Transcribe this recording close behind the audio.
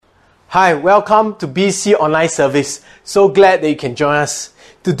Hi, welcome to BC Online Service. So glad that you can join us.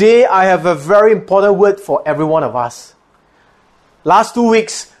 Today, I have a very important word for every one of us. Last 2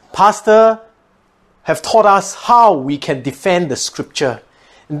 weeks, Pastor have taught us how we can defend the Scripture.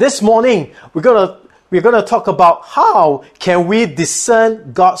 And this morning, we're gonna talk about how can we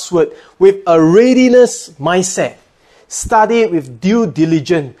discern God's word with a readiness mindset. Study it with due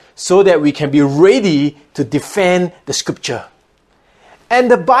diligence so that we can be ready to defend the Scripture. And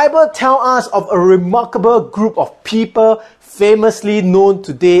the Bible tells us of a remarkable group of people famously known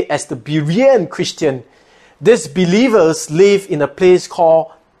today as the Berean Christian. These believers live in a place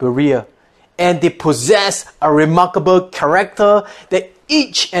called Berea, and they possess a remarkable character that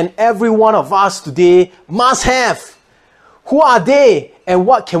each and every one of us today must have. Who are they, and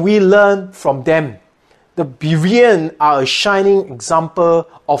what can we learn from them? The Bereans are a shining example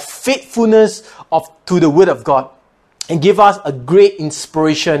of faithfulness to the Word of God, and give us a great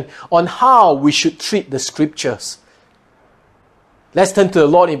inspiration on how we should treat the Scriptures. Let's turn to the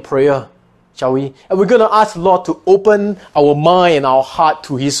Lord in prayer, shall we? And we're going to ask the Lord to open our mind and our heart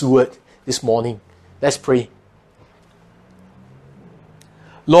to His Word this morning. Let's pray.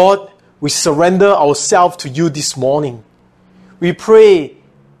 Lord, we surrender ourselves to You this morning. We pray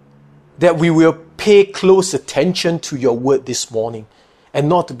that we will pay close attention to Your Word this morning and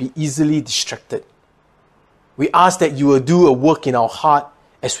not to be easily distracted. We ask that You will do a work in our heart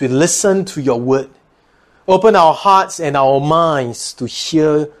as we listen to Your word. Open our hearts and our minds to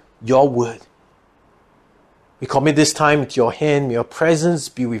hear Your word. We commit this time into Your hand. May Your presence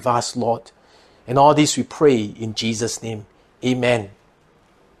be with us, Lord. And all this we pray in Jesus' name. Amen.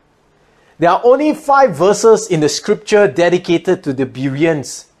 There are only 5 verses in the Scripture dedicated to the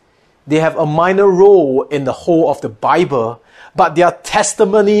Bereans. They have a minor role in the whole of the Bible, but their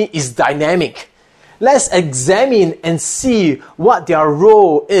testimony is dynamic. Let's examine and see what their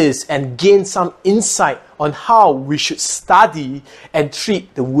role is and gain some insight on how we should study and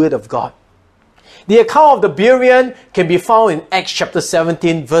treat the Word of God. The account of the Berean can be found in Acts chapter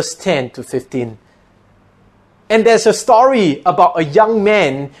 17, verse 10 to 15. And there's a story about a young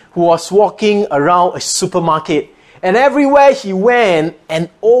man who was walking around a supermarket, and everywhere he went, an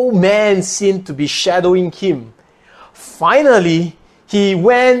old man seemed to be shadowing him. Finally, he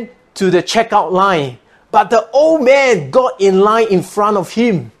went to the checkout line, but the old man got in line in front of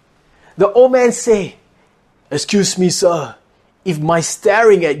him. The old man said, "Excuse me, sir, if my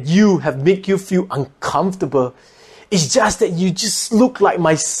staring at you have made you feel uncomfortable, it's just that you just look like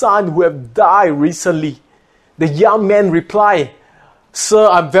my son who have died recently." The young man replied, "Sir,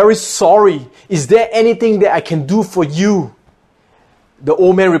 I'm very sorry. Is there anything that I can do for you?" The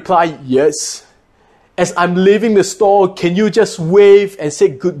old man replied, "Yes. As I'm leaving the store, can you just wave and say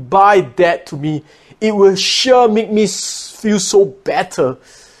goodbye, Dad, to me? It will sure make me feel so better."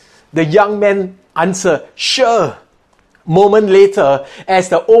 The young man answered, "Sure." Moment later, as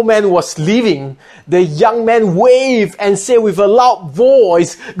the old man was leaving, the young man waved and said with a loud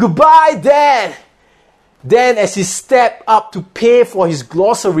voice, "Goodbye, Dad." Then as he stepped up to pay for his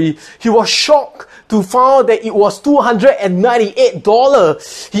grocery, he was shocked to find that it was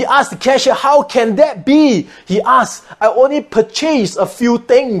 $298. He asked the cashier, "How can that be?" He asked, "I only purchased a few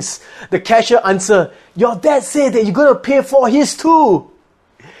things." The cashier answered, "Your dad said that you're going to pay for his too."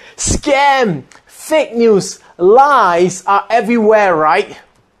 Scam, fake news, lies are everywhere, right?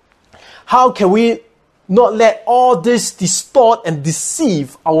 How can we not let all this distort and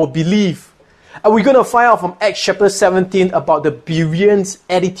deceive our belief? And we're going to find out from Acts chapter 17 about the Bereans'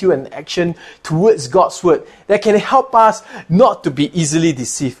 attitude and action towards God's word that can help us not to be easily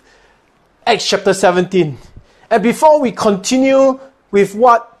deceived. Acts chapter 17. And before we continue with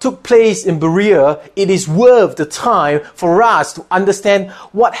what took place in Berea, it is worth the time for us to understand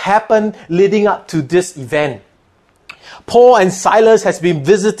what happened leading up to this event. Paul and Silas has been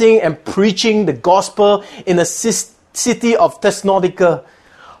visiting and preaching the gospel in the city of Thessalonica.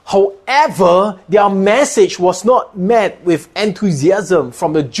 However, their message was not met with enthusiasm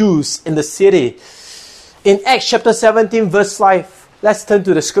from the Jews in the city. In Acts chapter 17 verse 5, let's turn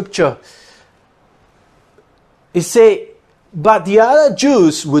to the scripture. It says, "But the other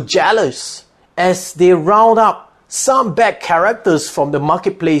Jews were jealous as they round up some bad characters from the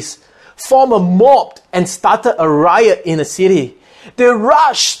marketplace, formed a mob and started a riot in the city. They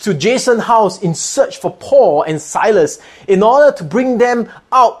rushed to Jason's house in search for Paul and Silas in order to bring them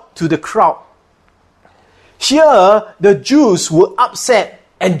out to the crowd." Here, the Jews were upset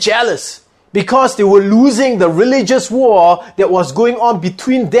and jealous because they were losing the religious war that was going on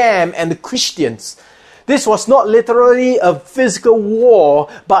between them and the Christians. This was not literally a physical war,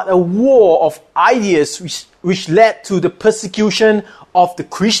 but a war of ideas which led to the persecution of the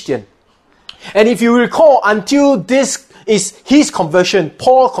Christian. And if you recall, until this is his conversion,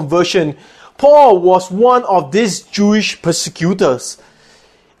 Paul's conversion, Paul was one of these Jewish persecutors.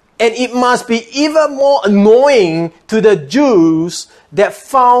 And it must be even more annoying to the Jews that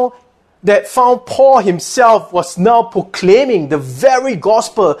found Paul himself was now proclaiming the very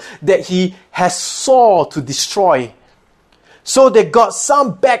gospel that he has sought to destroy. So they got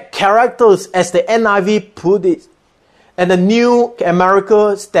some bad characters, as the NIV put it. And the New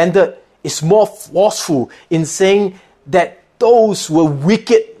American Standard is more forceful in saying that those were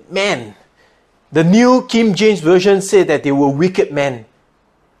wicked men. The New King James Version said that they were wicked men.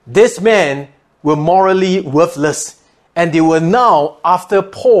 These men were morally worthless, and they were now after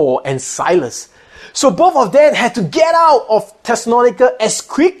Paul and Silas. So both of them had to get out of Thessalonica as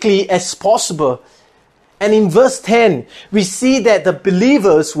quickly as possible. And in verse 10, we see that the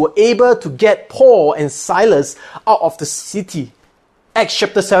believers were able to get Paul and Silas out of the city. Acts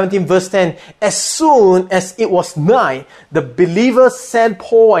chapter 17 verse 10, as soon as it was night, the believers sent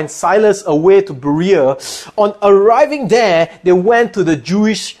Paul and Silas away to Berea. On arriving there, they went to the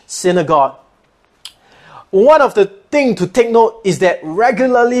Jewish synagogue. One of the things to take note is that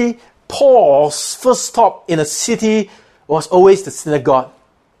regularly Paul's first stop in a city was always the synagogue.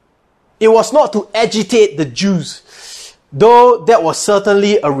 It was not to agitate the Jews, though that was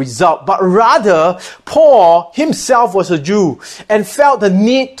certainly a result, but rather Paul himself was a Jew and felt the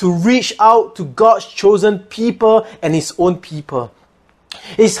need to reach out to God's chosen people and his own people.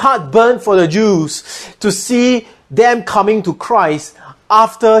 His heart burned for the Jews to see them coming to Christ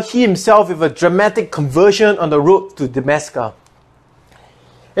after he himself with a dramatic conversion on the road to Damascus.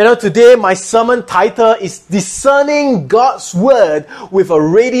 Today my sermon title is Discerning God's Word with a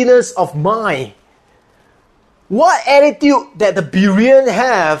Readiness of Mind. What attitude that the Bereans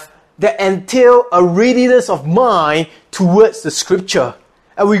have that entail a readiness of mind towards the Scripture?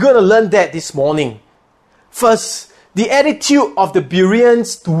 And we're going to learn that this morning. First, the attitude of the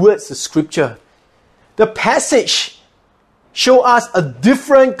Bereans towards the Scripture. The passage shows us a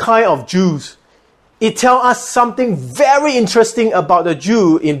different kind of Jews. It tells us something very interesting about the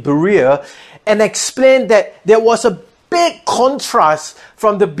Jew in Berea and explains that there was a big contrast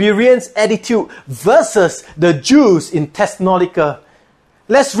from the Bereans' attitude versus the Jews in Thessalonica.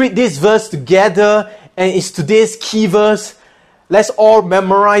 Let's read this verse together, and it's today's key verse. Let's all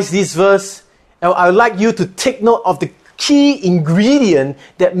memorize this verse. And I would like you to take note of the key ingredient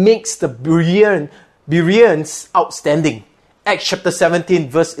that makes the Bereans outstanding. Acts chapter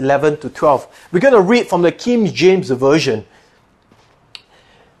 17, verse 11 to 12. We're going to read from the King James Version.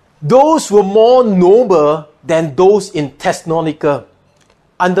 Those were more noble than those in Thessalonica.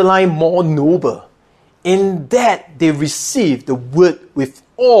 Underline more noble. In that they received the word with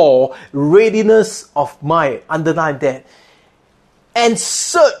all readiness of mind. Underline that. And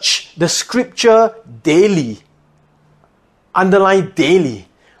search the Scripture daily. Underline daily.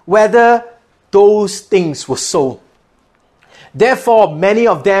 Whether those things were so. Therefore, many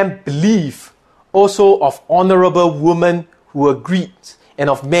of them believe, also of honorable women who were Greeks, and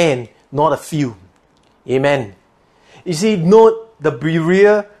of men, not a few. Amen. You see, note that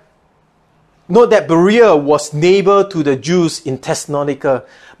Berea was neighbor to the Jews in Thessalonica.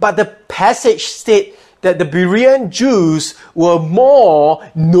 But the passage states that the Berean Jews were more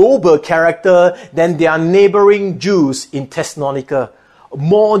noble character than their neighboring Jews in Thessalonica.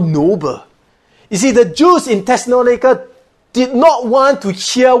 More noble. You see, the Jews in Thessalonica did not want to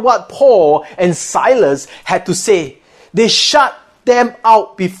hear what Paul and Silas had to say. They shut them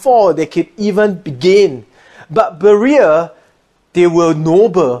out before they could even begin. But Berea, they were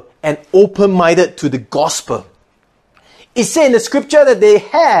noble and open-minded to the gospel. It says in the Scripture that they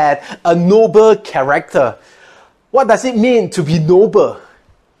had a noble character. What does it mean to be noble?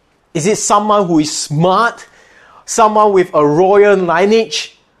 Is it someone who is smart? Someone with a royal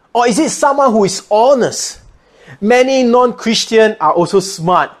lineage? Or is it someone who is honest? Many non-Christians are also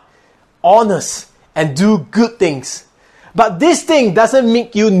smart, honest, and do good things. But this thing doesn't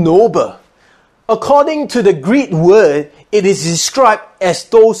make you noble. According to the Greek word, it is described as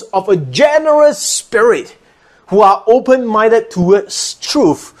those of a generous spirit who are open-minded towards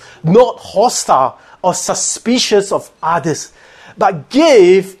truth, not hostile or suspicious of others, but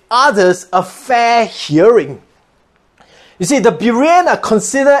give others a fair hearing. You see, the Bereans are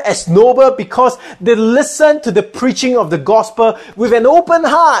considered as noble because they listen to the preaching of the gospel with an open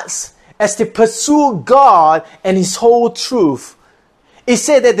heart as they pursue God and His whole truth. It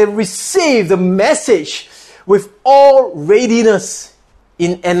said that they receive the message with all readiness.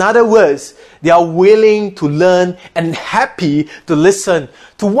 In other words, they are willing to learn and happy to listen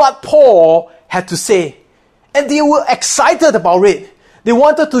to what Paul had to say. And they were excited about it. They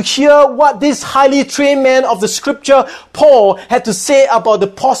wanted to hear what this highly trained man of the scripture, Paul, had to say about the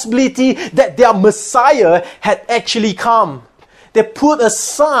possibility that their Messiah had actually come. They put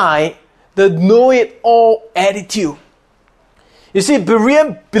aside the know-it-all attitude. You see,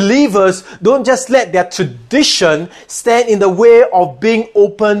 Berean believers don't just let their tradition stand in the way of being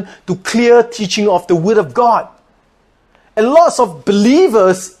open to clear teaching of the Word of God. And lots of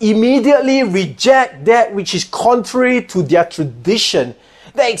believers immediately reject that which is contrary to their tradition.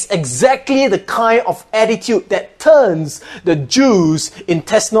 That is exactly the kind of attitude that turns the Jews in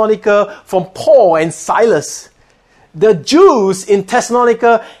Thessalonica from Paul and Silas. The Jews in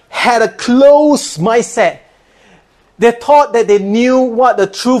Thessalonica had a closed mindset. They thought that they knew what the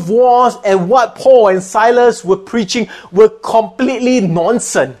truth was, and what Paul and Silas were preaching were completely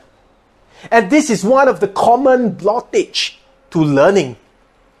nonsense. And this is one of the common blockage to learning,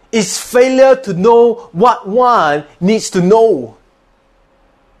 is failure to know what one needs to know.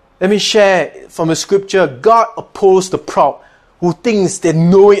 Let me share from the scripture. God opposes the proud who thinks they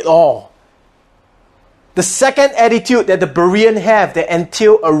know it all. The second attitude that the Berean have that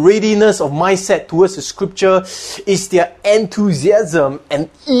entail a readiness of mindset towards the scripture is their enthusiasm and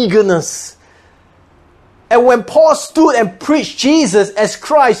eagerness. And when Paul stood and preached Jesus as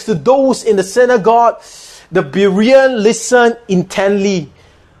Christ to those in the synagogue, the Berean listened intently.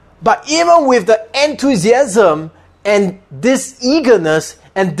 But even with the enthusiasm and this eagerness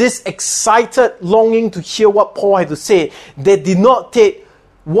and this excited longing to hear what Paul had to say, they did not take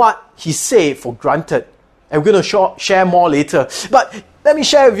what he said for granted. And we're going to share more later. But let me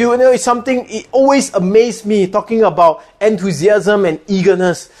share with you, it's something, it always amazed me talking about enthusiasm and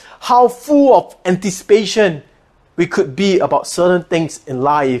eagerness. How full of anticipation we could be about certain things in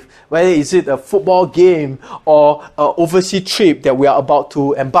life. Whether is it a football game or an overseas trip that we are about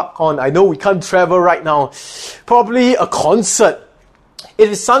to embark on. I know we can't travel right now. Probably a concert. If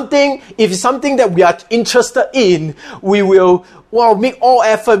it's something that we are interested in, we will make all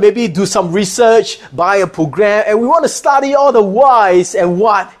effort, maybe do some research, buy a program, and we want to study all the whys and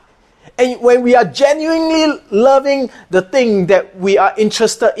what. And when we are genuinely loving the thing that we are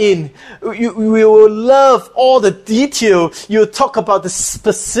interested in, we will love all the detail. You'll talk about the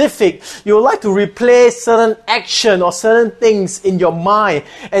specific. You would like to replay certain action or certain things in your mind.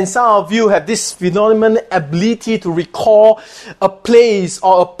 And some of you have this phenomenal ability to recall a place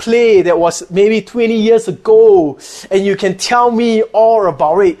or a play that was maybe 20 years ago. And you can tell me all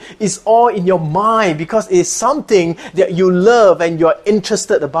about it. It's all in your mind because it's something that you love and you're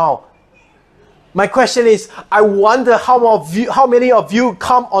interested about. My question is, I wonder how many of you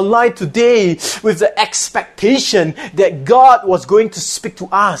come online today with the expectation that God was going to speak to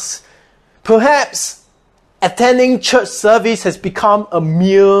us. Perhaps attending church service has become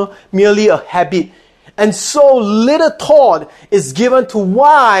merely a habit, and so little thought is given to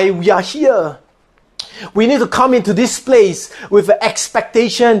why we are here. We need to come into this place with the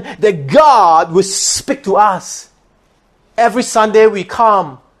expectation that God will speak to us. Every Sunday we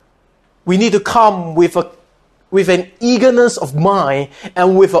come. We need to come with an eagerness of mind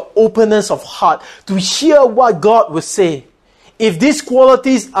and with an openness of heart to hear what God will say. If these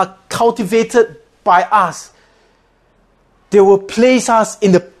qualities are cultivated by us, they will place us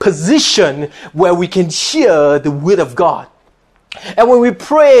in the position where we can hear the Word of God. And when we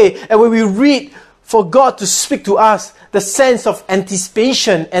pray and when we read for God to speak to us, the sense of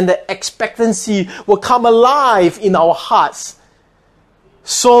anticipation and the expectancy will come alive in our hearts,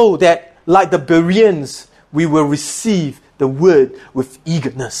 so that like the Bereans, we will receive the word with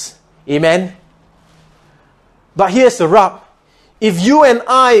eagerness. Amen? But here's the rub. If you and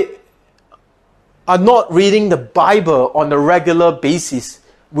I are not reading the Bible on a regular basis,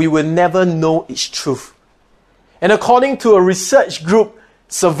 we will never know its truth. And according to a research group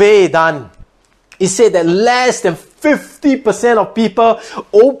survey done, it said that less than 50% of people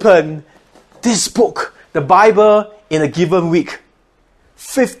open this book, the Bible, in a given week.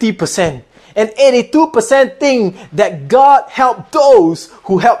 50%. And 82% think that God helped those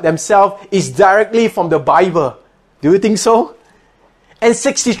who help themselves is directly from the Bible. Do you think so? And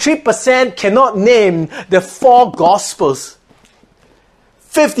 63% cannot name the 4 Gospels.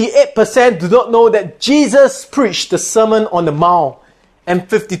 58% do not know that Jesus preached the Sermon on the Mount. And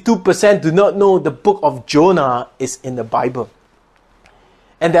 52% do not know the book of Jonah is in the Bible.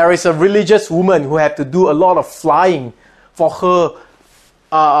 And there is a religious woman who had to do a lot of flying for her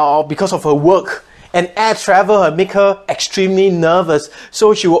because of her work, and air travel make her extremely nervous.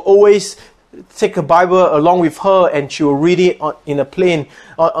 So she will always take a Bible along with her, and she will read it in a plane,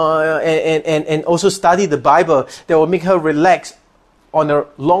 and also study the Bible that will make her relax on a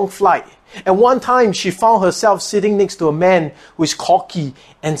long flight. And one time she found herself sitting next to a man who is cocky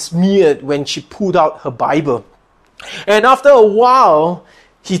and smeared when she pulled out her Bible. And after a while,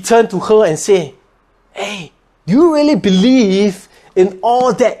 he turned to her and said, "Hey, do you really believe in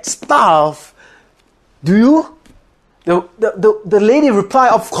all that stuff? Do you?" The lady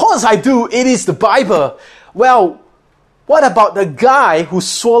replied, "Of course I do. It is the Bible." "Well, what about the guy who's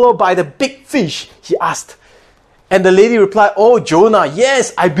swallowed by the big fish?" he asked. And the lady replied, "Oh, Jonah,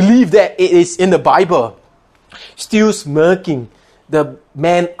 yes, I believe that it is in the Bible." Still smirking, the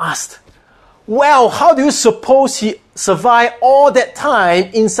man asked, "Well, how do you suppose he survived all that time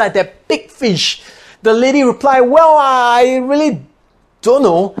inside that big fish?" The lady replied, "Well, I really don't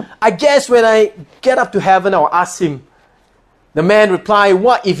know. I guess when I get up to heaven, I'll ask him." The man replied,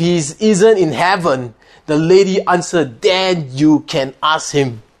 "What if he isn't in heaven?" The lady answered, "Then you can ask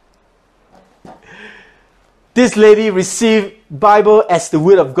him." This lady received Bible as the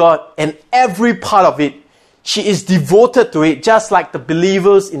Word of God, and every part of it, she is devoted to it, just like the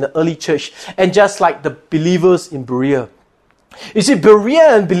believers in the early church, and just like the believers in Berea. You see,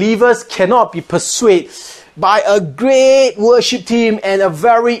 Berean believers cannot be persuaded by a great worship team and a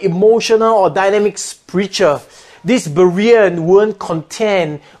very emotional or dynamic preacher. This Berean weren't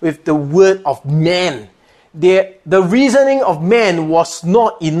content with the word of man. The reasoning of man was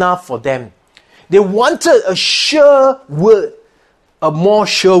not enough for them. They wanted a sure word, a more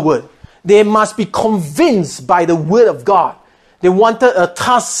sure word. They must be convinced by the word of God. They wanted a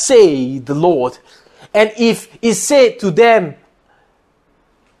 "thus say the Lord." And if it said to them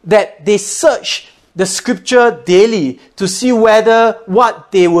that they searched the scripture daily to see whether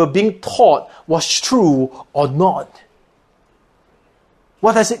what they were being taught was true or not.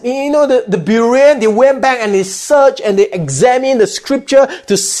 What does it mean? You know, the Berean, they went back and they searched and they examined the scripture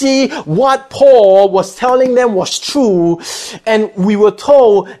to see what Paul was telling them was true. And we were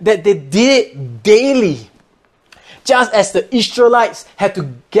told that they did it daily. Just as the Israelites had to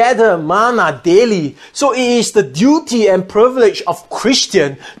gather manna daily, so it is the duty and privilege of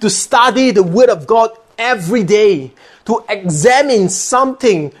Christians to study the Word of God every day. To examine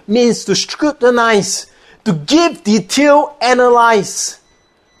something means to scrutinize, to give detailed analysis,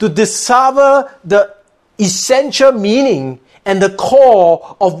 to discover the essential meaning and the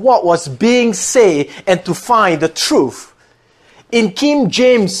core of what was being said, and to find the truth. In King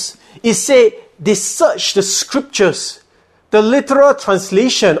James, it said, they search the scriptures. The literal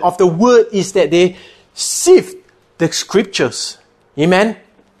translation of the word is that they sift the scriptures. Amen?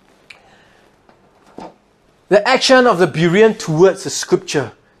 The action of the Berean towards the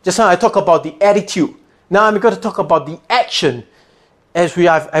scripture. Just now I talked about the attitude. Now I'm going to talk about the action. As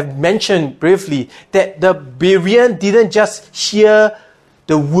I've mentioned briefly, that the Berean didn't just hear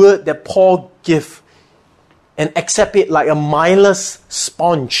the word that Paul gave and accept it like a mindless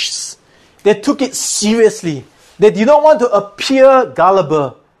sponge. They took it seriously. They did not want to appear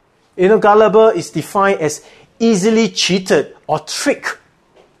gullible. You know, gullible is defined as easily cheated or tricked.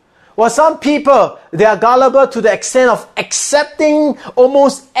 Well, some people, they are gullible to the extent of accepting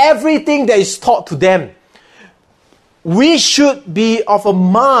almost everything that is taught to them. We should be of a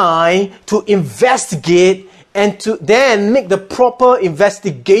mind to investigate and to then make the proper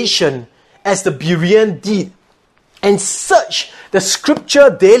investigation as the Berean did, and search the scripture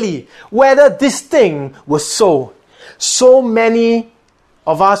daily whether this thing was so. So many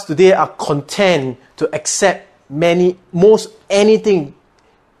of us today are content to accept most anything.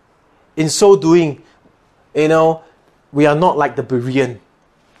 In so doing, you know, we are not like the Berean.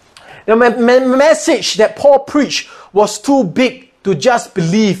 The message that Paul preached was too big to just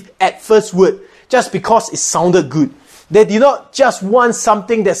believe at first word, just because it sounded good. They did not just want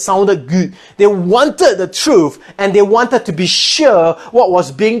something that sounded good. They wanted the truth, and they wanted to be sure what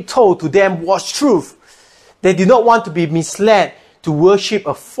was being told to them was truth. They did not want to be misled to worship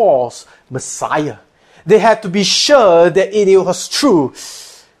a false Messiah. They had to be sure that it was true.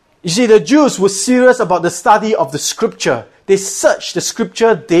 You see, the Jews were serious about the study of the scripture. They searched the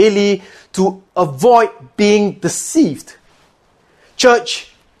scripture daily to avoid being deceived.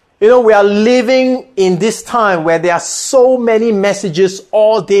 Church, you know, we are living in this time where there are so many messages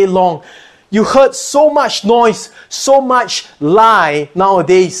all day long. You heard so much noise, so much lie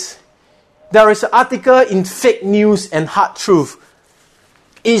nowadays. There is an article in Fake News and Hard Truth.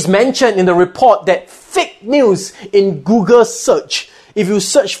 It is mentioned in the report that fake news in Google search, if you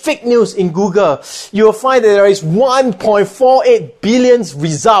search fake news in Google, you will find that there is 1.48 billion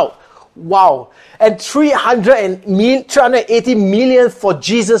result. Wow. And 380 million for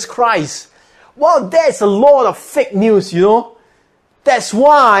Jesus Christ. Well, that's a lot of fake news, you know. That's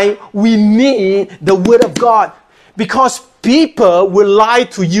why we need the Word of God. Because people will lie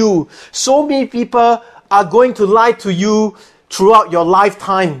to you. So many people are going to lie to you throughout your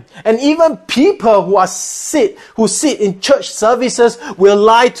lifetime. And even people who sit in church services will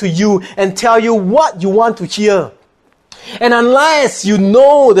lie to you and tell you what you want to hear. And unless you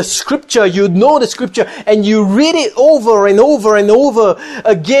know the scripture, and you read it over and over and over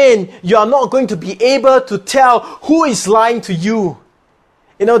again, you are not going to be able to tell who is lying to you.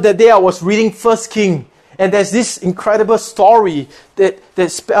 You know, that day I was reading 1 King, and there's this incredible story that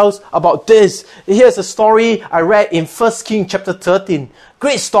spells about this. Here's a story I read in 1 King chapter 13.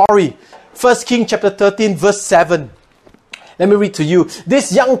 Great story. 1 King chapter 13 verse 7. Let me read to you.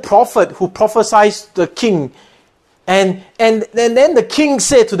 This young prophet who prophesied to the king, and then the king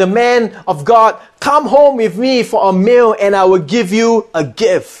said to the man of God, "Come home with me for a meal and I will give you a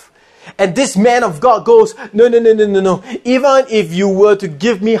gift." And this man of God goes, No. Even if you were to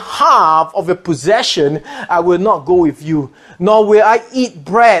give me half of your possession, I will not go with you, nor will I eat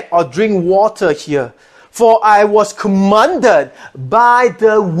bread or drink water here. For I was commanded by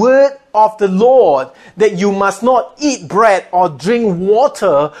the word of the Lord that you must not eat bread or drink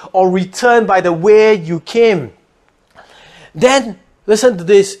water or return by the way you came. Then, listen to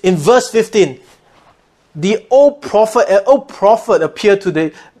this, in verse 15, an old prophet appeared to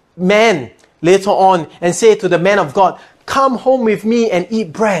the man later on and said to the man of God, "Come home with me and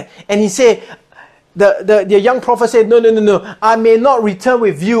eat bread." And he said, the young prophet said, No, I may not return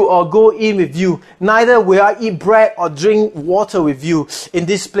with you or go in with you, neither will I eat bread or drink water with you in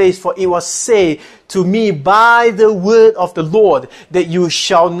this place, for it was said to me by the word of the Lord that you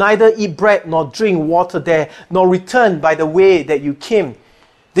shall neither eat bread nor drink water there, nor return by the way that you came.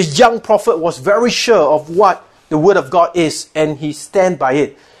 The young prophet was very sure of what the word of God is, and he stand by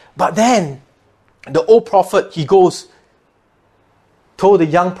it. But then, the old prophet, he goes, told the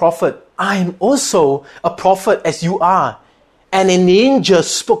young prophet, "I am also a prophet as you are. And an angel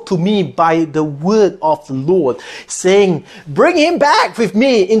spoke to me by the word of the Lord, saying, bring him back with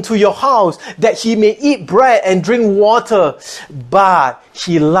me into your house, that he may eat bread and drink water." But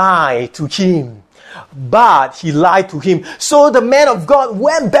he lied to him. So the man of God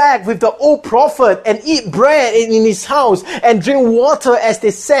went back with the old prophet and eat bread in his house and drink water as they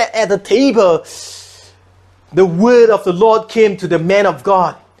sat at the table. The word of the Lord came to the man of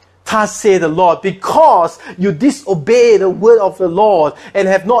God. Thus saith the Lord, because you disobey the word of the Lord and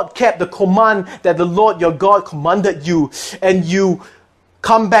have not kept the command that the Lord your God commanded you, and you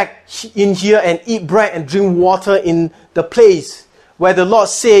come back in here and eat bread and drink water in the place where the Lord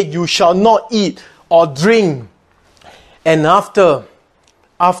said you shall not eat or drink. And after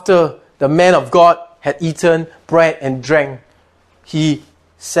the man of God had eaten bread and drank, he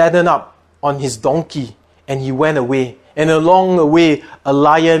saddled up on his donkey and he went away. And along the way, a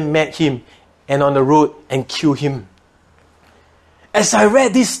lion met him and on the road and killed him. As I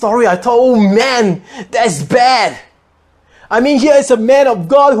read this story, I thought, oh man, that's bad. I mean, here is a man of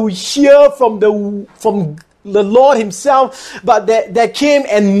God who hears from the Lord himself, but there came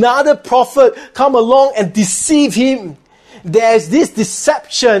another prophet come along and deceive him. There's this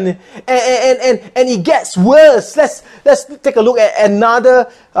deception, and it gets worse. Let's take a look at another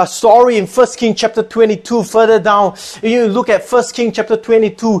story in 1 King chapter 22. Further down, you look at 1 King chapter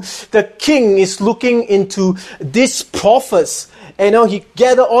 22. The king is looking into these prophets. And he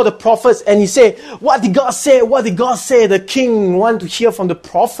gathered all the prophets and he said, what did God say? What did God say? The king wanted to hear from the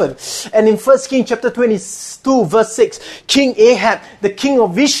prophet. And in 1 King chapter 22 verse 6, King Ahab, the king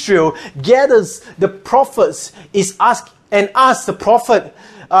of Israel, gathers the prophets, asks the prophet,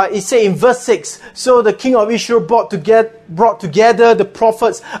 it says in verse 6, so the king of Israel brought together the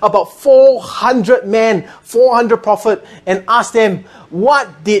prophets, about 400 men, 400 prophets, and asked them,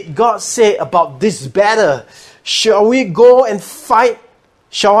 what did God say about this battle? Shall we go and fight?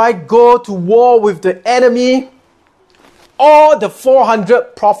 Shall I go to war with the enemy? All the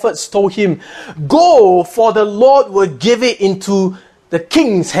 400 prophets told him, go, for the Lord will give it into the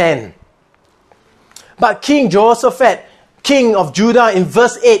king's hand. But King Jehoshaphat, king of Judah, in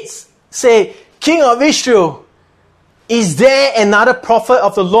verse 8, say, King of Israel, is there another prophet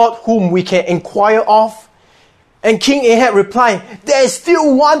of the Lord whom we can inquire of? And King Ahab replied, there is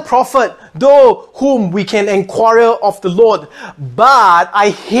still one prophet, though, whom we can inquire of the Lord. But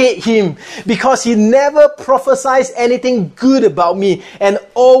I hate him, because he never prophesies anything good about me, and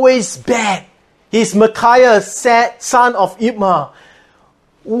always bad. He's Micaiah, son of Ibma.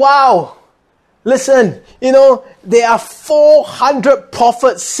 Wow! Listen, there are 400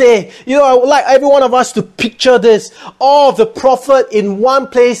 prophets say, I would like every one of us to picture this. All of the prophet in one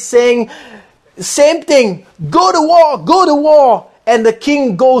place saying, same thing, go to war. And the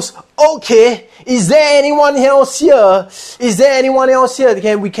king goes, okay, is there anyone else here? Is there anyone else here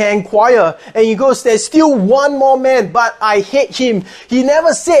that we can inquire? And he goes, there's still one more man, but I hate him. He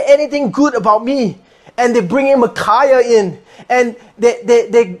never said anything good about me. And they bring in Micaiah in. And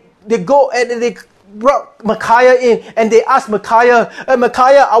they go and they brought Micaiah in. And they ask Micaiah,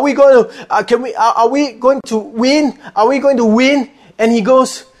 Micaiah, are we going to win? Are we going to win? And he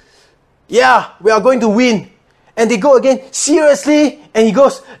goes, yeah, we are going to win. And they go again, seriously? And he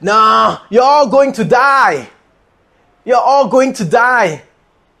goes, nah, you're all going to die. You're all going to die.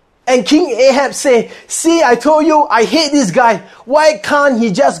 And King Ahab say, see, I told you, I hate this guy. Why can't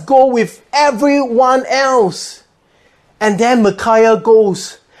he just go with everyone else? And then Micaiah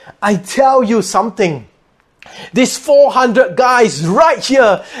goes, I tell you something. These 400 guys right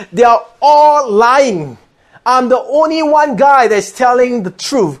here, they are all lying. I'm the only one guy that's telling the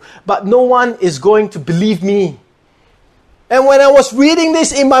truth, but no one is going to believe me. And when I was reading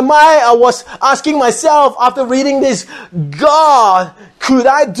this in my mind, I was asking myself after reading this, God, could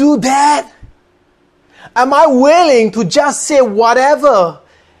I do that? Am I willing to just say whatever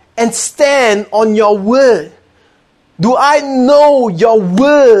and stand on your word? Do I know your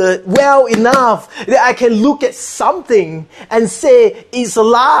word well enough that I can look at something and say it's a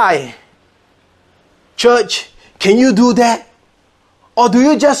lie? Church, can you do that? Or do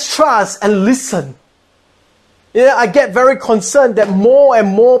you just trust and listen? Yeah, I get very concerned that more and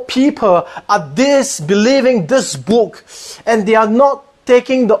more people are disbelieving this book and they are not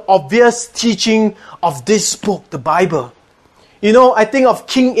taking the obvious teaching of this book, the Bible. You know, I think of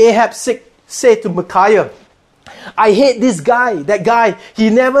King Ahab said to Micaiah, I hate this guy, that guy. He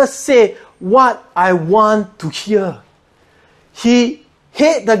never said what I want to hear. He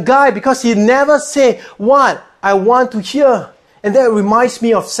hate the guy because he never said what I want to hear. And that reminds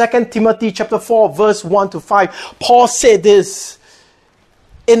me of 2 Timothy chapter 4, verse 1 to 5. Paul said this,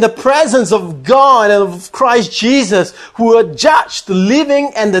 in the presence of God and of Christ Jesus, who will judge the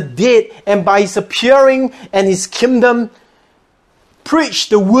living and the dead, and by his appearing and his kingdom, preach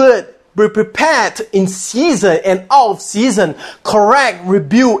the word, be prepared in season and out of season, correct,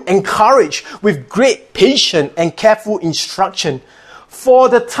 rebuke, encourage with great patience and careful instruction. For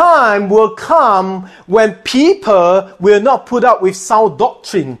the time will come when people will not put up with sound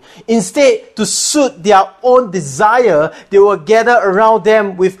doctrine. Instead, to suit their own desire, they will gather around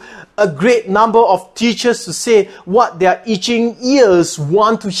them with a great number of teachers to say what their itching ears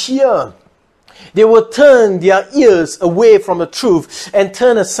want to hear. They will turn their ears away from the truth and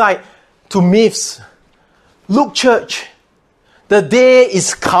turn aside to myths. Look, church, the day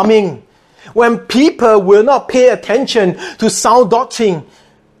is coming when people will not pay attention to sound doctrine.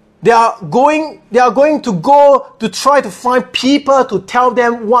 They are going to go to try to find people to tell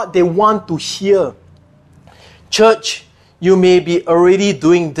them what they want to hear. Church, you may be already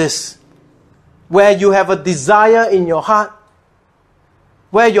doing this, where you have a desire in your heart,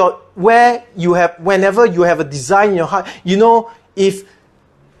 whenever you have a desire in your heart, you know, if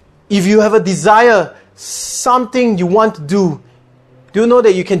you have a desire, something you want to do you know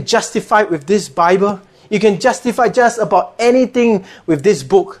that you can justify with this Bible? You can justify just about anything with this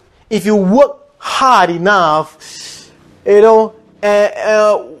book. If you work hard enough, you know,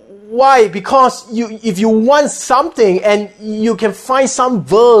 why? Because if you want something and you can find some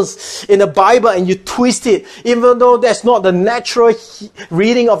verse in the Bible and you twist it, even though that's not the natural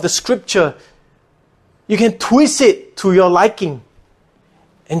reading of the scripture, you can twist it to your liking.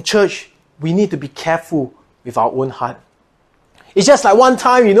 And church, we need to be careful with our own heart. It's just like one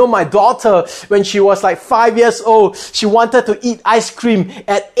time, you know, my daughter, when she was like 5 years old, she wanted to eat ice cream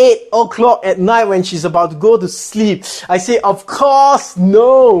at 8 o'clock at night when she's about to go to sleep. I say, of course,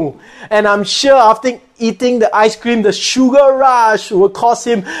 no. And I'm sure after eating the ice cream, the sugar rush will cause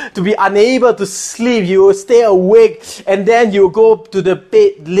him to be unable to sleep. He will stay awake and then you will go to the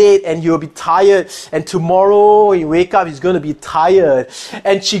bed late and you will be tired. And tomorrow when you wake up, he's going to be tired.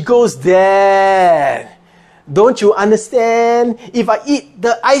 And she goes, Dad, don't you understand? If I eat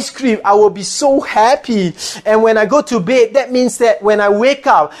the ice cream, I will be so happy. And when I go to bed, that means that when I wake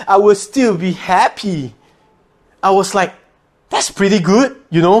up, I will still be happy. I was like, that's pretty good,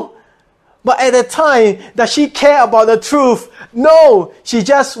 you know. But at the time, does she care about the truth? No, she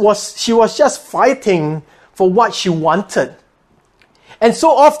was just fighting for what she wanted. And so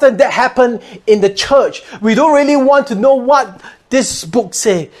often that happened in the church. We don't really want to know what this book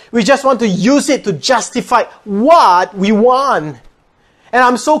says. We just want to use it to justify what we want. And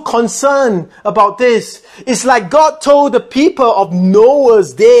I'm so concerned about this. It's like God told the people of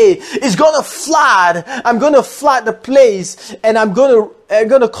Noah's day, it's going to flood. I'm going to flood the place and I'm going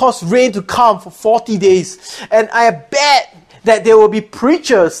to cause rain to come for 40 days. And I bet that there will be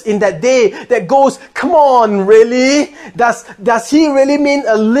preachers in that day that goes, come on, really? Does he really mean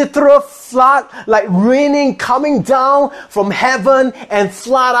a literal flood, like raining coming down from heaven and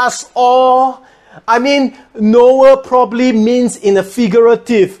flood us all? I mean, Noah probably means in a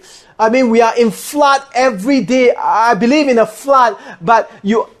figurative. I mean, we are in flood every day. I believe in a flood, but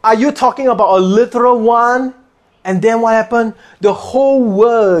are you talking about a literal one? And then what happened? The whole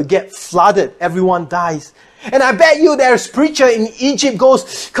world gets flooded. Everyone dies. And I bet you there's preacher in Egypt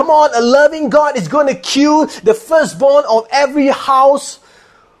goes, come on, a loving God is going to kill the firstborn of every house.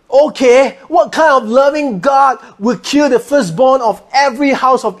 Okay, what kind of loving God will kill the firstborn of every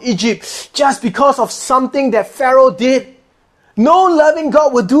house of Egypt just because of something that Pharaoh did? No loving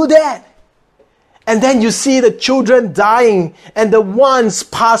God will do that. And then you see the children dying and the ones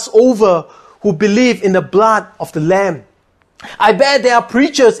pass over who believe in the blood of the Lamb. I bet there are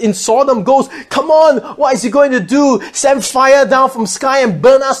preachers in Sodom goes, come on, what is he going to do? Send fire down from sky and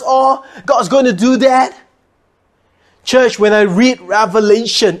burn us all? God's going to do that? Church, when I read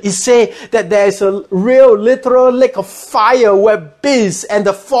Revelation, it says that there is a real literal lake of fire where beasts and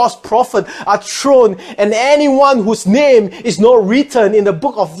the false prophet are thrown, and anyone whose name is not written in the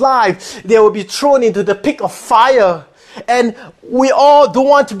book of life, they will be thrown into the pit of fire. And we all don't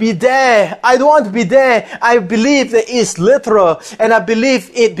want to be there. I don't want to be there. I believe that it's literal. And I believe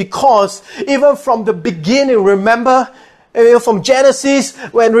it because even from the beginning, remember, from Genesis,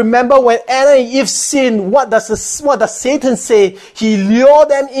 remember when Adam and Eve sinned, what does Satan say? He lured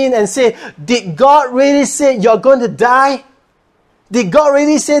them in and said, did God really say you're going to die? Did God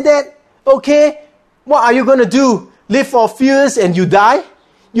really say that? Okay, what are you going to do? Live for a few years and you die?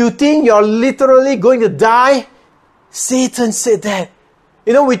 You think you're literally going to die? Satan said that.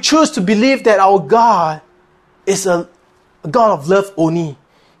 You know, we choose to believe that our God is a God of love only.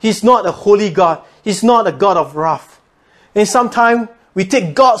 He's not a holy God. He's not a God of wrath. And sometimes we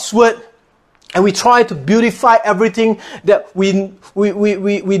take God's word and we try to beautify everything that we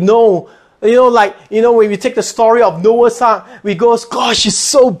know. When we take the story of Noah's Ark, we go, gosh, it's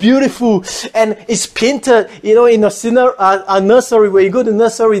so beautiful. And it's painted, in a nursery. When you go to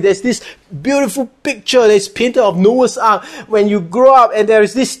nursery, there's this beautiful picture that's painted of Noah's Ark. When you grow up and there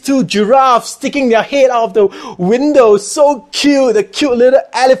is these two giraffes sticking their head out of the window. So cute, the cute little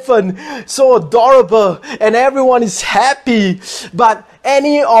elephant. So adorable. And everyone is happy. But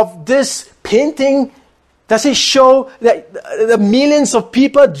any of this painting, does it show that the millions of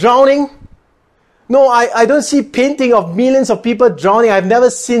people drowning? No, I don't see painting of millions of people drowning. I've never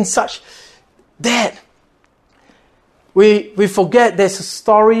seen such that. We forget there's a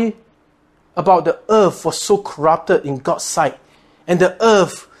story about the earth was so corrupted in God's sight. And the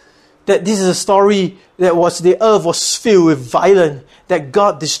earth, that this is a story that the earth was filled with violence, that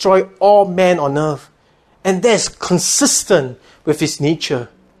God destroyed all men on earth. And that's consistent with His nature.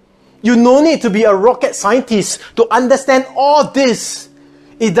 You no need to be a rocket scientist to understand all this.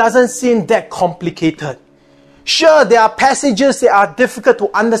 It doesn't seem that complicated. Sure, there are passages that are difficult to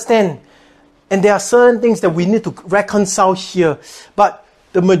understand. And there are certain things that we need to reconcile here. But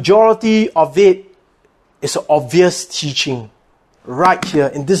the majority of it is an obvious teaching. Right here,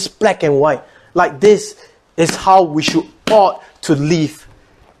 in this black and white. Like this is how we ought to live.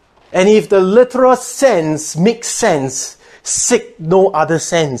 And if the literal sense makes sense, seek no other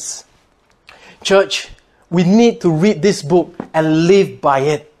sense. Church, we need to read this book and live by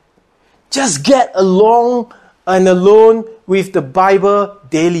it. Just get along and alone with the Bible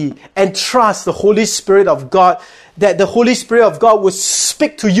daily and trust the Holy Spirit of God, that the Holy Spirit of God will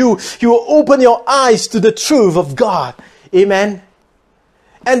speak to you. He will open your eyes to the truth of God. Amen.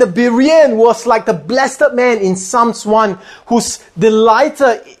 And the Berean was like the blessed man in Psalms 1, whose delight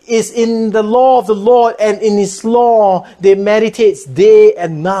is in the law of the Lord, and in His law they meditate day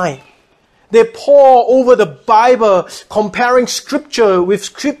and night. They pore over the Bible, comparing Scripture with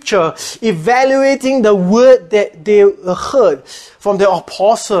Scripture, evaluating the word that they heard from the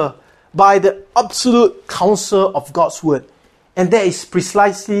apostle by the absolute counsel of God's word. And that is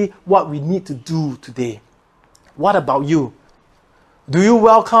precisely what we need to do today. What about you? Do you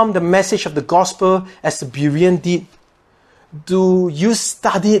welcome the message of the gospel as the Berean did? Do you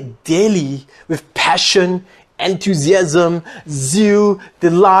study it daily with passion, enthusiasm, zeal,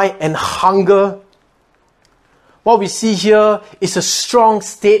 delight, and hunger? What we see here is a strong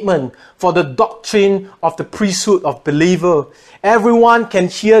statement for the doctrine of the priesthood of believer. Everyone can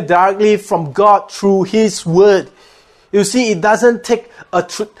hear directly from God through His word. You see, it doesn't take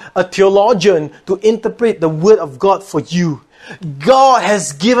a theologian to interpret the word of God for you. God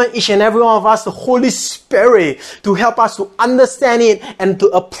has given each and every one of us the Holy Spirit to help us to understand it and to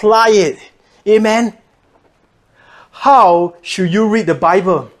apply it. Amen. how should you read the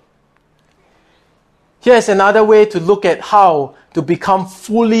Bible? Here's another way to look at how to become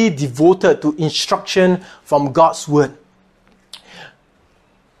fully devoted to instruction from God's Word.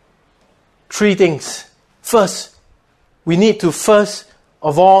 3 things. First, we need to first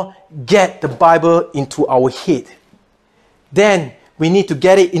of all get the Bible into our head. Then we need to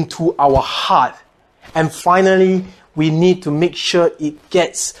get it into our heart. And finally, we need to make sure it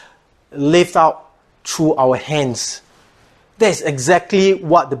gets lived out through our hands. That's exactly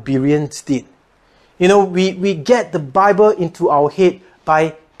what the Bereans did. You know, we get the Bible into our head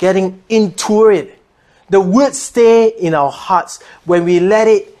by getting into it. The words stay in our hearts when we let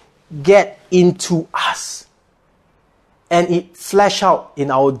it get into us. And it flash out in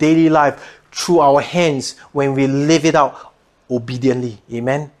our daily life through our hands when we live it out obediently.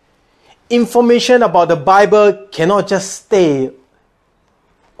 Amen. Information about the Bible cannot just stay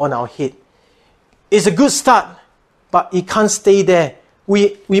on our head. It's a good start, but it can't stay there.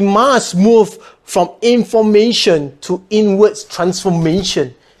 We must move from information to inward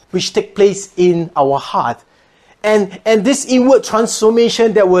transformation, which take place in our heart. And this inward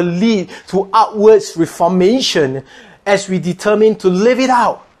transformation that will lead to outwards reformation as we determine to live it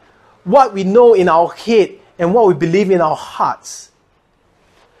out. What we know in our head and what we believe in our hearts.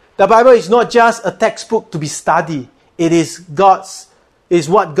 The Bible is not just a textbook to be studied. It is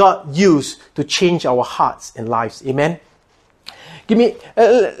what God used to change our hearts and lives. Amen.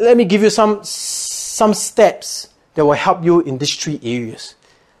 Let me give you some steps that will help you in these 3 areas.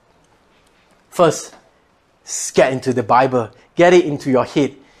 First, get into the Bible. Get it into your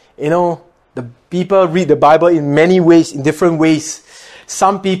head. You know, the people read the Bible in many ways, in different ways.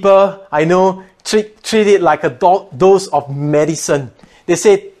 Some people, I know, treat it like a dose of medicine. They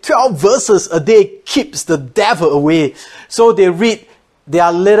say 12 verses a day keeps the devil away. So they read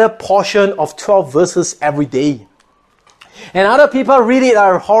their little portion of 12 verses every day. And other people read it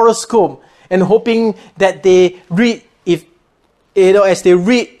like a horoscope and hoping that they read, as they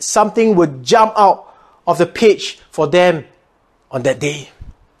read, something would jump out of the page for them on that day.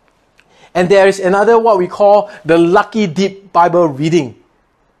 And there is another, what we call the lucky dip Bible reading.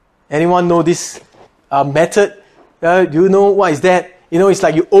 Anyone know this method? Do you know what is that? You know, it's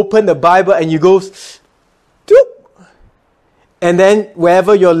like you open the Bible and you go, doop, and then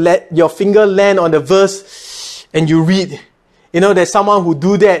wherever your finger land on the verse and you read. You know, there's someone who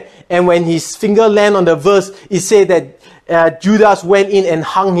do that, and when his finger land on the verse, it said that Judas went in and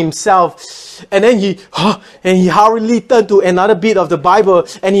hung himself, and then he hurriedly turned to another bit of the Bible,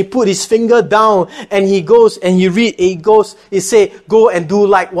 and he put his finger down, and he goes and he read. It say, go and do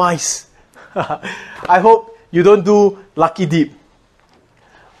likewise. I hope you don't do lucky dip.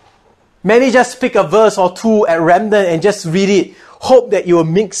 Many just pick a verse or 2 at random and just read it. Hope that it will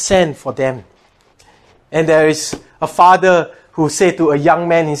make sense for them. And there is a father who said to a young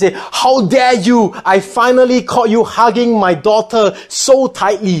man, he said, how dare you? I finally caught you hugging my daughter so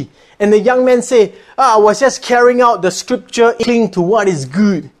tightly. And the young man said, I was just carrying out the scripture, cling to what is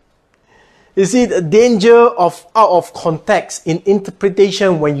good. You see the danger of out of context in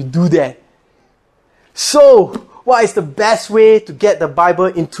interpretation when you do that. So, what is the best way to get the Bible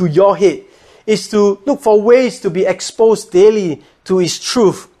into your head? Is to look for ways to be exposed daily to its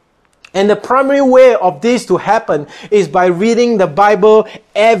truth. And the primary way of this to happen is by reading the Bible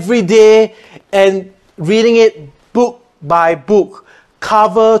every day and reading it book by book,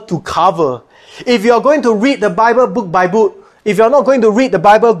 cover to cover. If you are going to read the Bible book by book, if you are not going to read the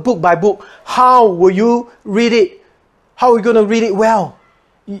Bible book by book, how will you read it? How are you going to read it well?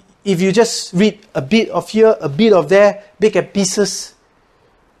 If you just read a bit of here, a bit of there, big at pieces.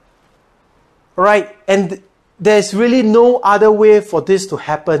 Right? And there's really no other way for this to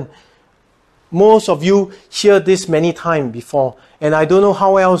happen. Most of you hear this many times before, and I don't know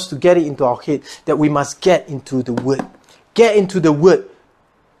how else to get it into our head, that we must get into the Word. Get into the Word,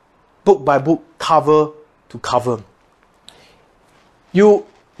 book by book, cover to cover. You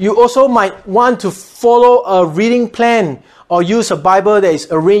also might want to follow a reading plan or use a Bible that is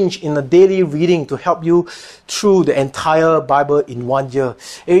arranged in a daily reading to help you through the entire Bible in 1 year.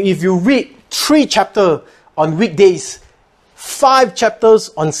 If you read 3 chapters on weekdays, 5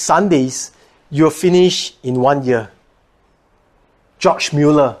 chapters on Sundays, you'll finish in 1 year. George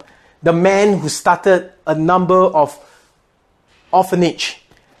Mueller, the man who started a number of orphanages,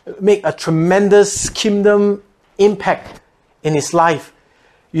 made a tremendous kingdom impact in his life.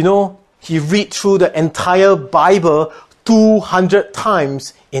 You know, he read through the entire Bible 200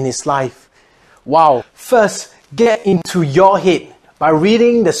 times in his life. Wow. First, get into your head by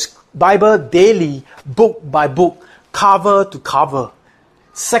reading the Bible daily, book by book, cover to cover.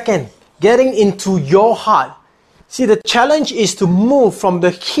 Second, getting into your heart. See, the challenge is to move from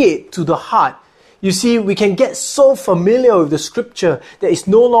the head to the heart. You see, we can get so familiar with the scripture that it's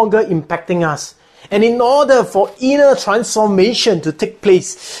no longer impacting us. And in order for inner transformation to take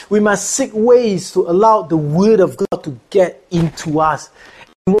place, we must seek ways to allow the Word of God to get into us.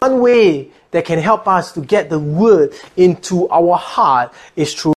 And one way that can help us to get the Word into our heart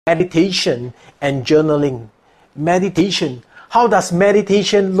is through meditation and journaling. Meditation. How does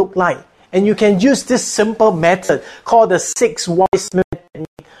meditation look like? And you can use this simple method called the 6 wise men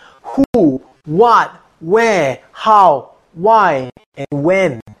technique. Who, what, where, how, why, and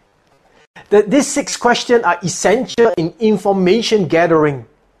when. These 6 questions are essential in information gathering.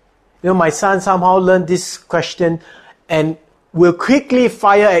 My son somehow learned this question and will quickly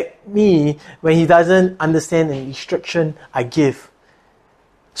fire at me when he doesn't understand an instruction I give.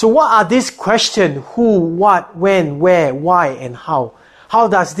 So what are these questions? Who, what, when, where, why, and how? How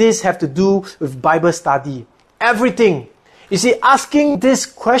does this have to do with Bible study? Everything. You see, asking this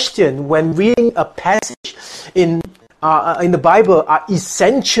question when reading a passage in the Bible are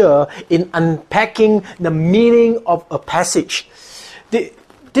essential in unpacking the meaning of a passage.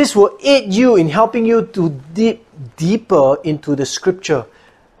 This will aid you in helping you to dig deeper into the scripture,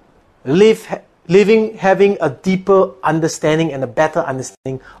 having a deeper understanding and a better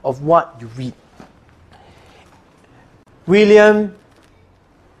understanding of what you read. William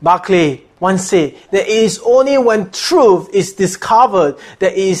Barclay once said that it is only when truth is discovered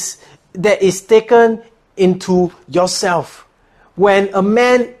that is taken into yourself. When a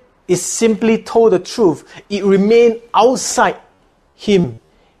man is simply told the truth, it remains outside him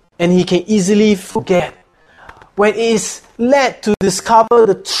and he can easily forget. When it is led to discover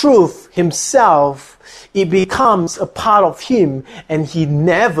the truth himself, it becomes a part of him and he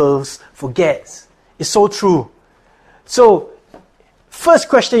never forgets. It's so true. So, first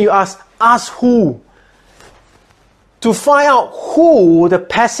question you ask who? To find out who the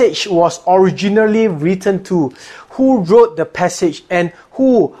passage was originally written to, who wrote the passage, and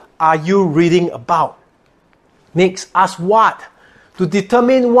who are you reading about. Next, ask what? To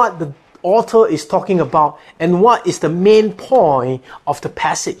determine what the author is talking about and what is the main point of the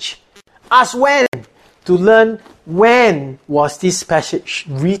passage. Ask when? To learn when was this passage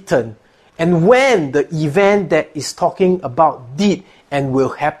written and when the event that is talking about did and will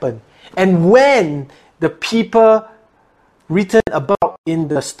happen, and when the people written about in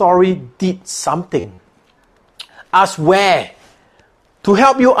the story did something. Ask where? To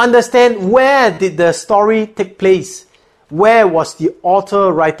help you understand where did the story take place, where was the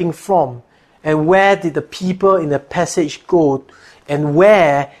author writing from, and where did the people in the passage go, and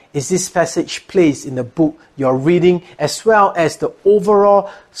where is this passage placed in the book you're reading, as well as the overall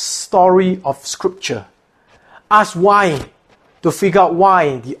story of scripture. Ask why, to figure out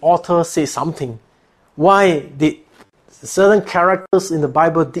why the author said something, why did certain characters in the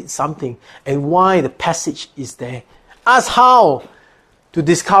Bible did something, and why the passage is there. Ask how, to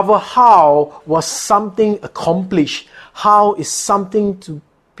discover how was something accomplished, how is something to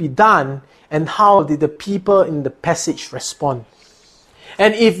be done, and how did the people in the passage respond.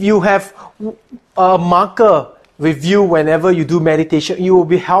 And if you have a marker with you whenever you do meditation, it will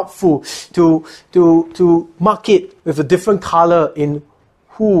be helpful to mark it with a different color in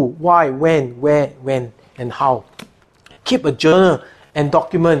who, why, when, where, when, and how. Keep a journal and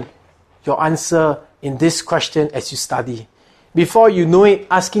document your answer in this question as you study. Before you know it,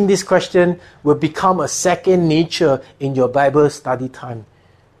 asking this question will become a second nature in your Bible study time.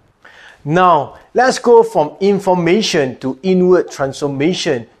 Now, let's go from information to inward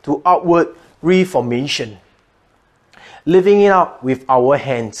transformation to outward reformation. Living it out with our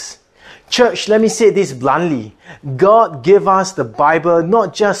hands. Church, let me say this bluntly. God gave us the Bible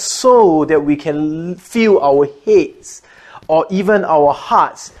not just so that we can fill our heads or even our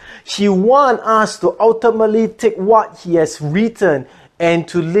hearts. He wants us to ultimately take what He has written and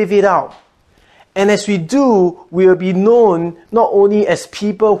to live it out. And as we do, we will be known not only as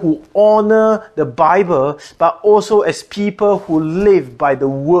people who honor the Bible, but also as people who live by the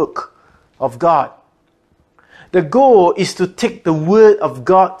work of God. The goal is to take the Word of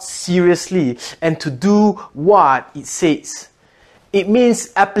God seriously and to do what it says. It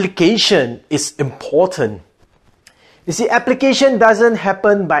means application is important. You see, application doesn't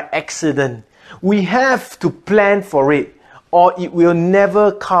happen by accident. We have to plan for it, or it will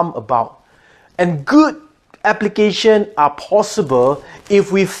never come about. And good application are possible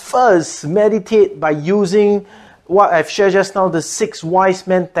if we first meditate by using what I've shared just now, the 6 wise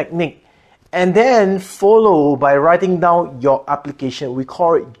men technique, and then follow by writing down your application. We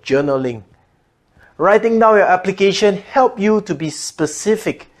call it journaling. Writing down your application helps you to be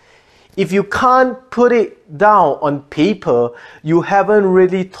specific. If you can't put it down on paper, you haven't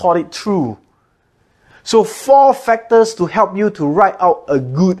really thought it through. So 4 factors to help you to write out a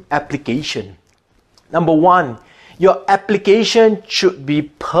good application. Number 1, your application should be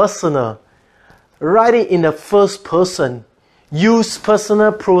personal. Write it in the first person. Use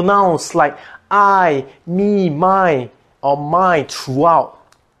personal pronouns like I, me, my, or mine throughout.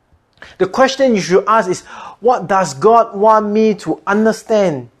 The question you should ask is, what does God want me to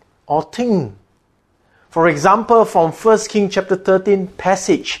understand or think? For example, from 1 Kings chapter 13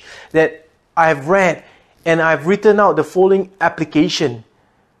 passage that I have read, and I've written out the following application.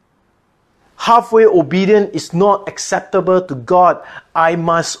 Halfway obedience is not acceptable to God. I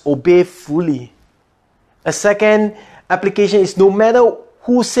must obey fully. A second application is, no matter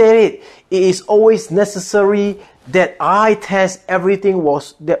who said it, it is always necessary that I test everything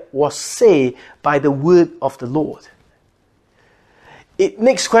that was said by the word of the Lord.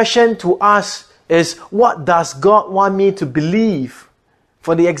 Next question to ask is, what does God want me to believe?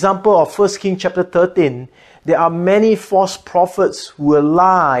 For the example of 1 Kings chapter 13, there are many false prophets who will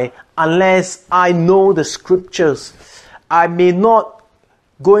lie unless I know the scriptures. I may not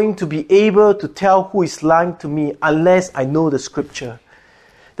going to be able to tell who is lying to me unless I know the scripture.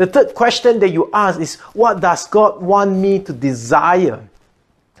 The third question that you ask is, what does God want me to desire?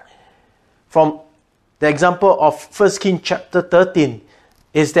 From the example of 1 Kings chapter 13,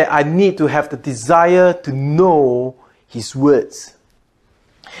 is that I need to have the desire to know His words.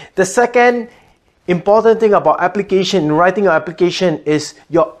 The second important thing about application, in writing an application, is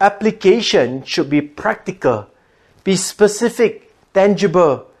your application should be practical, be specific,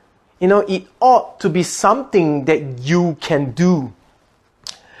 tangible. It ought to be something that you can do.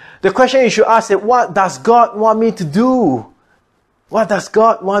 The question you should ask is, what does God want me to do? What does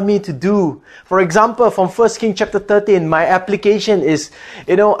God want me to do? For example, from 1 Kings chapter 13, my application is,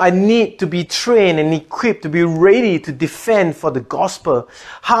 I need to be trained and equipped to be ready to defend for the gospel.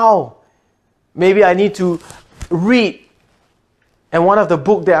 How? Maybe I need to read. And one of the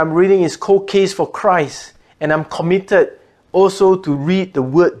books that I'm reading is Cold Case for Christ. And I'm committed also to read the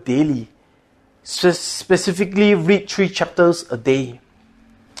word daily. Specifically, read 3 chapters a day.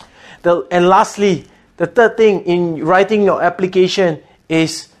 And lastly, the third thing in writing your application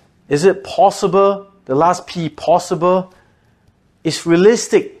is it possible? The last P, possible. Is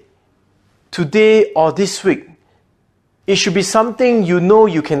realistic today or this week. It should be something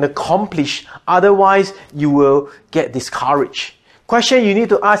you can accomplish. Otherwise, you will get discouraged. Question you need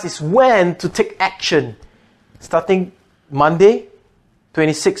to ask is when to take action. Starting Monday,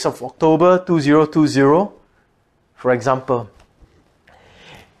 26th of October, 2020, for example.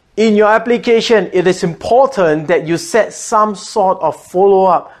 In your application, it is important that you set some sort of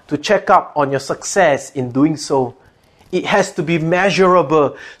follow-up to check up on your success in doing so. It has to be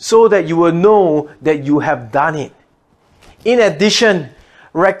measurable so that you will know that you have done it. In addition,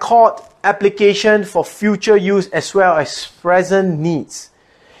 record application for future use as well as present needs.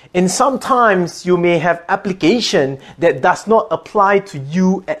 And sometimes you may have application that does not apply to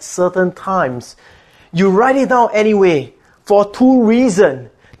you at certain times. You write it down anyway for 2 reasons.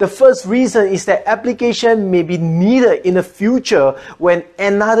 The first reason is that application may be needed in the future when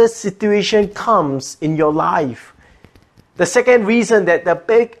another situation comes in your life. The second reason that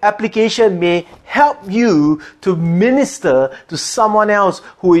the application may help you to minister to someone else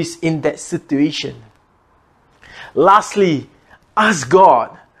who is in that situation. Lastly, ask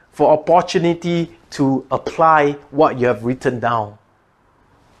God for opportunity to apply what you have written down.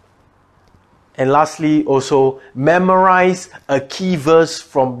 And lastly, also memorize a key verse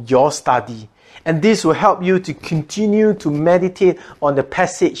from your study. And this will help you to continue to meditate on the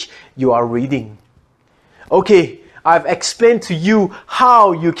passage you are reading. Okay, I've explained to you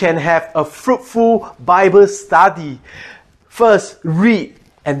how you can have a fruitful Bible study. First, read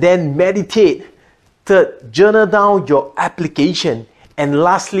and then meditate. Third, journal down your application. And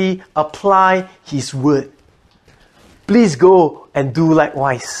lastly, apply His word. Please go and do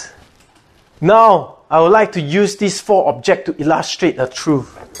likewise. Now, I would like to use these 4 objects to illustrate a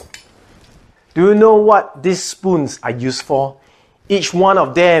truth. Do you know what these spoons are used for? Each one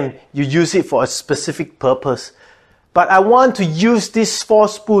of them, you use it for a specific purpose. But I want to use these 4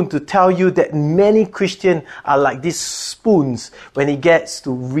 spoons to tell you that many Christians are like these spoons when it gets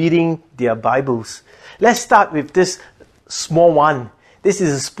to reading their Bibles. Let's start with this small one. This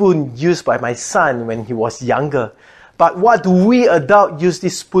is a spoon used by my son when he was younger. But what do we adults use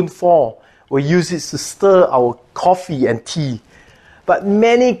this spoon for? We use it to stir our coffee and tea. But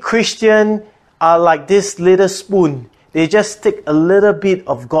many Christians are like this little spoon. They just take a little bit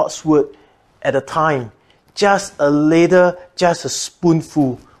of God's word at a time. Just a little, just a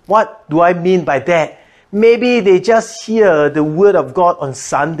spoonful. What do I mean by that? Maybe they just hear the word of God on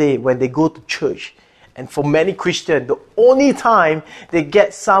Sunday when they go to church. And for many Christians, the only time they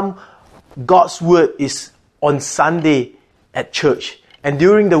get some God's word is on Sunday at church. And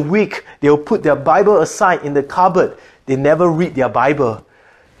during the week, they'll put their Bible aside in the cupboard. They never read their Bible.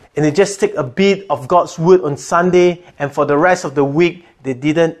 And they just take a bit of God's word on Sunday, and for the rest of the week, they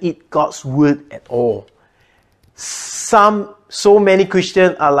didn't eat God's word at all. So many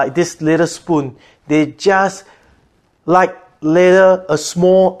Christians are like this little spoon. They just like a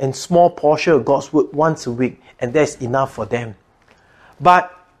small portion of God's word once a week, and that's enough for them.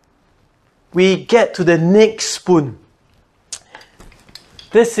 But we get to the next spoon.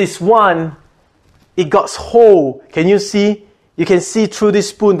 This is one, it got hole. Can you see? You can see through this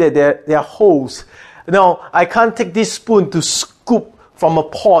spoon that there are holes. Now, I can't take this spoon to scoop from a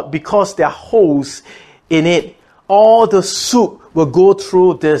pot because there are holes in it. All the soup will go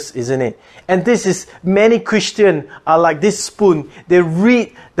through this, isn't it? And this is, many Christians are like this spoon. They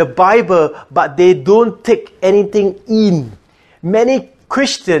read the Bible, but they don't take anything in. Many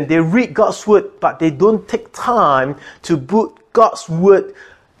Christians, they read God's word, but they don't take time to put God's word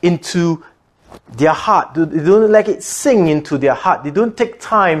into their heart. They don't let it sink into their heart. They don't take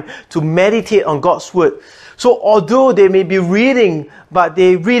time to meditate on God's word. So although they may be reading, but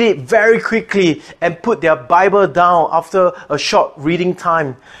they read it very quickly and put their Bible down after a short reading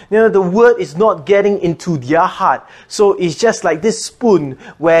time. The word is not getting into their heart. So it's just like this spoon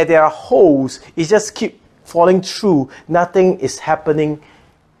where there are holes. It just keeps falling through. Nothing is happening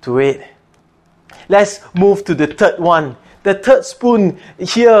to it. Let's move to the third one. The third spoon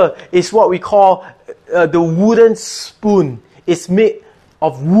here is what we call the wooden spoon. It's made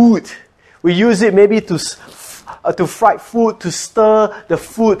of wood. We use it maybe to fry food, to stir the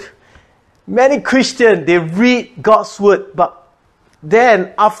food. Many Christians, they read God's word, but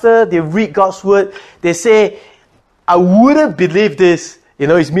then after they read God's word, they say, I wouldn't believe this.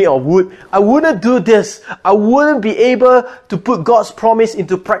 It's made of wood. I wouldn't do this. I wouldn't be able to put God's promise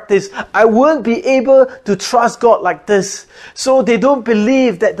into practice. I wouldn't be able to trust God like this. So they don't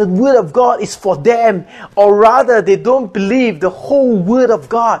believe that the word of God is for them. Or rather, they don't believe the whole word of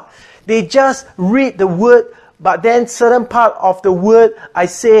God. They just read the word, but then certain part of the word, I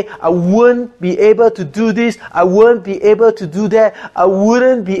say, I wouldn't be able to do this. I wouldn't be able to do that. I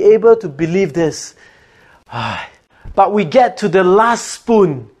wouldn't be able to believe this. But we get to the last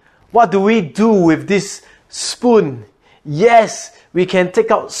spoon. What do we do with this spoon? Yes, we can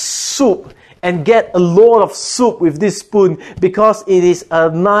take out soup and get a lot of soup with this spoon because it is a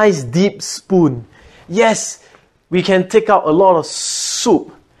nice deep spoon. Yes, we can take out a lot of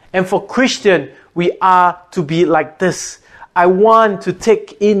soup. And for Christian, we are to be like this. I want to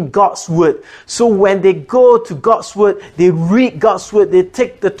take in God's word. So when they go to God's word, they read God's word, they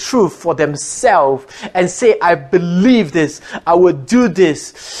take the truth for themselves and say, I believe this, I will do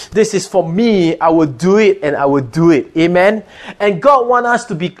this. This is for me, I will do it and I will do it. Amen? And God wants us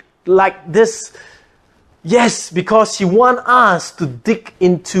to be like this. Yes, because He wants us to dig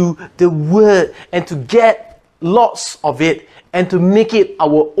into the word and to get lots of it and to make it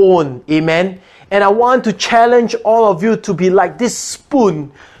our own. Amen? And I want to challenge all of you to be like this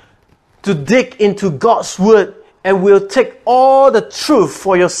spoon, to dig into God's word, and we'll take all the truth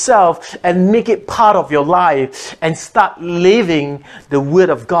for yourself and make it part of your life and start living the word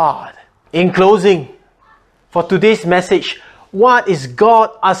of God. In closing, for today's message, what is God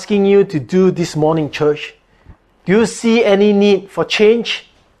asking you to do this morning, church? Do you see any need for change?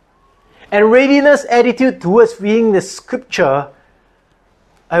 And readiness attitude towards reading the scripture,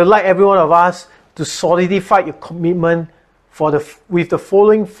 I would like every one of us to solidify your commitment with the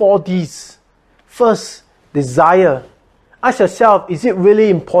following 4 Ds. First, desire. Ask yourself, is it really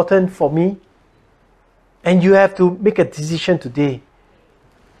important for me? And you have to make a decision today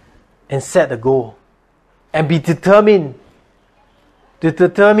and set a goal. And be determined.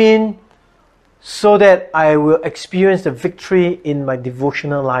 Determined so that I will experience the victory in my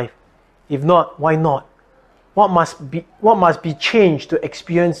devotional life. If not, why not? What must be changed to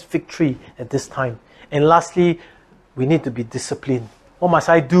experience victory at this time? And lastly, we need to be disciplined. What must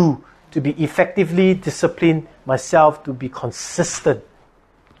I do to be effectively discipline myself to be consistent?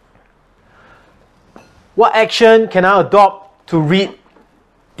 What action can I adopt to read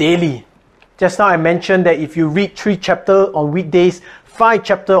daily? Just now I mentioned that if you read 3 chapters on weekdays, 5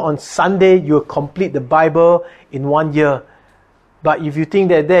 chapters on Sunday, you'll complete the Bible in 1 year. But if you think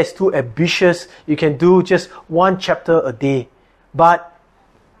that is too ambitious, you can do just 1 chapter a day. But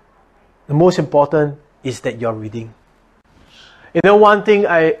the most important is that you're reading. One thing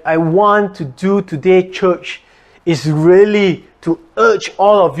I want to do today, church, is really to urge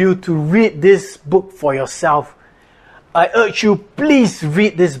all of you to read this book for yourself. I urge you, please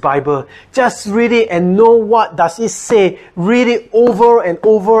read this Bible. Just read it and know what does it say. Read it over and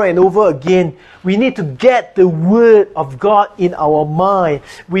over and over again. We need to get the Word of God in our mind.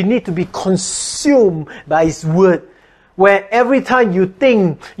 We need to be consumed by His Word. Where every time you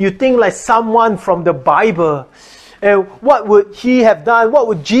think like someone from the Bible. What would He have done? What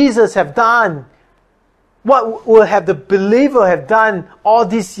would Jesus have done? What will have the believer have done all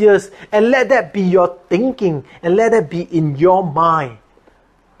these years? And let that be your thinking and let that be in your mind.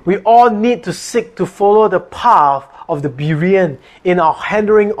 We all need to seek to follow the path of the Berean in our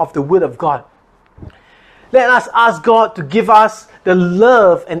handling of the Word of God. Let us ask God to give us the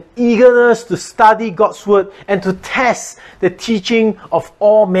love and eagerness to study God's Word and to test the teaching of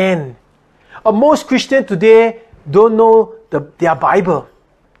all men. Most Christians today don't know their Bible.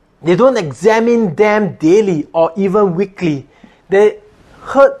 They don't examine them daily or even weekly. They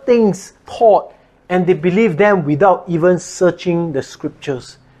heard things taught and they believe them without even searching the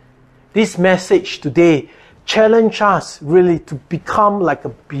scriptures. This message today challenges us really to become like a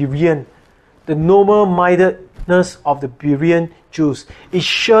Berean. The normal-mindedness of the Berean Jews is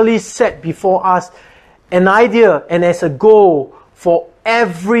surely set before us an idea and as a goal for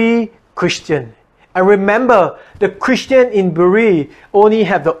every Christian. And remember, the Christian in Berea only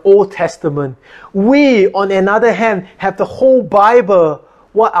have the Old Testament. We, on the other hand, have the whole Bible.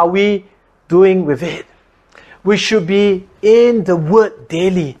 What are we doing with it? We should be in the Word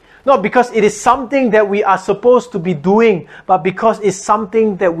daily. Not because it is something that we are supposed to be doing, but because it's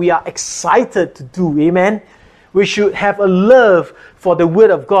something that we are excited to do. Amen? We should have a love for the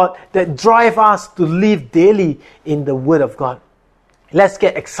Word of God that drives us to live daily in the Word of God. Let's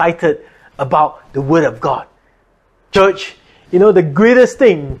get excited about the Word of God. Church, the greatest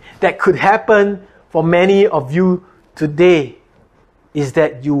thing that could happen for many of you today is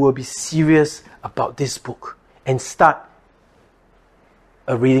that you will be serious about this book and start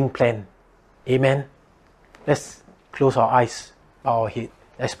a reading plan. Amen. Let's close our eyes, bow our head.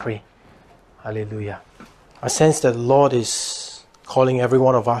 Let's pray. Hallelujah. I sense that the Lord is calling every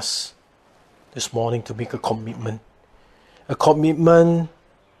one of us this morning to make a commitment. A commitment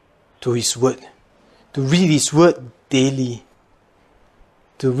to His Word, to read His Word daily,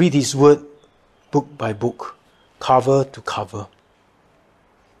 to read His Word book by book, cover to cover.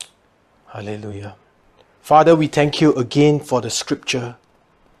 Hallelujah. Father, we thank you again for the Scripture.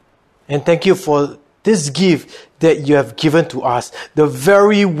 And thank you for this gift that you have given to us, the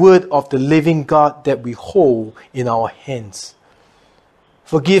very Word of the living God that we hold in our hands.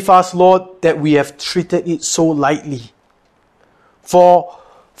 Forgive us, Lord, that we have treated it so lightly. For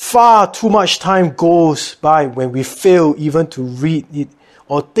far too much time goes by when we fail even to read it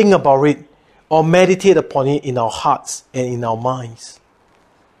or think about it or meditate upon it in our hearts and in our minds.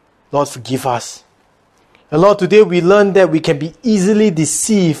 Lord, forgive us. And Lord, today we learn that we can be easily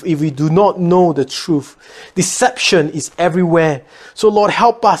deceived if we do not know the truth. Deception is everywhere. So Lord,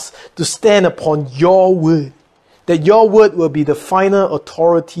 help us to stand upon your word, that your word will be the final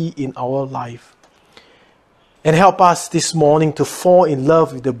authority in our life. And help us this morning to fall in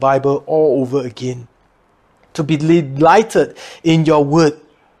love with the Bible all over again. To be delighted in your word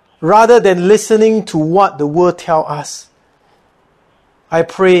rather than listening to what the word tells us. I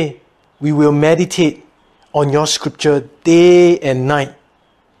pray we will meditate on your scripture day and night.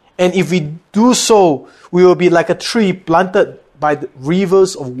 And if we do so, we will be like a tree planted by the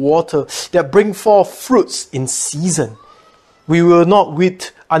rivers of water that bring forth fruits in season. We will not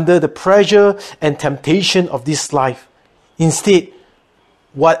wait under the pressure and temptation of this life. Instead,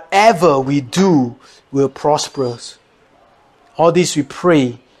 whatever we do will prosper. All this we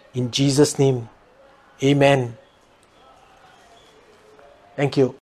pray in Jesus' name. Amen. Thank you.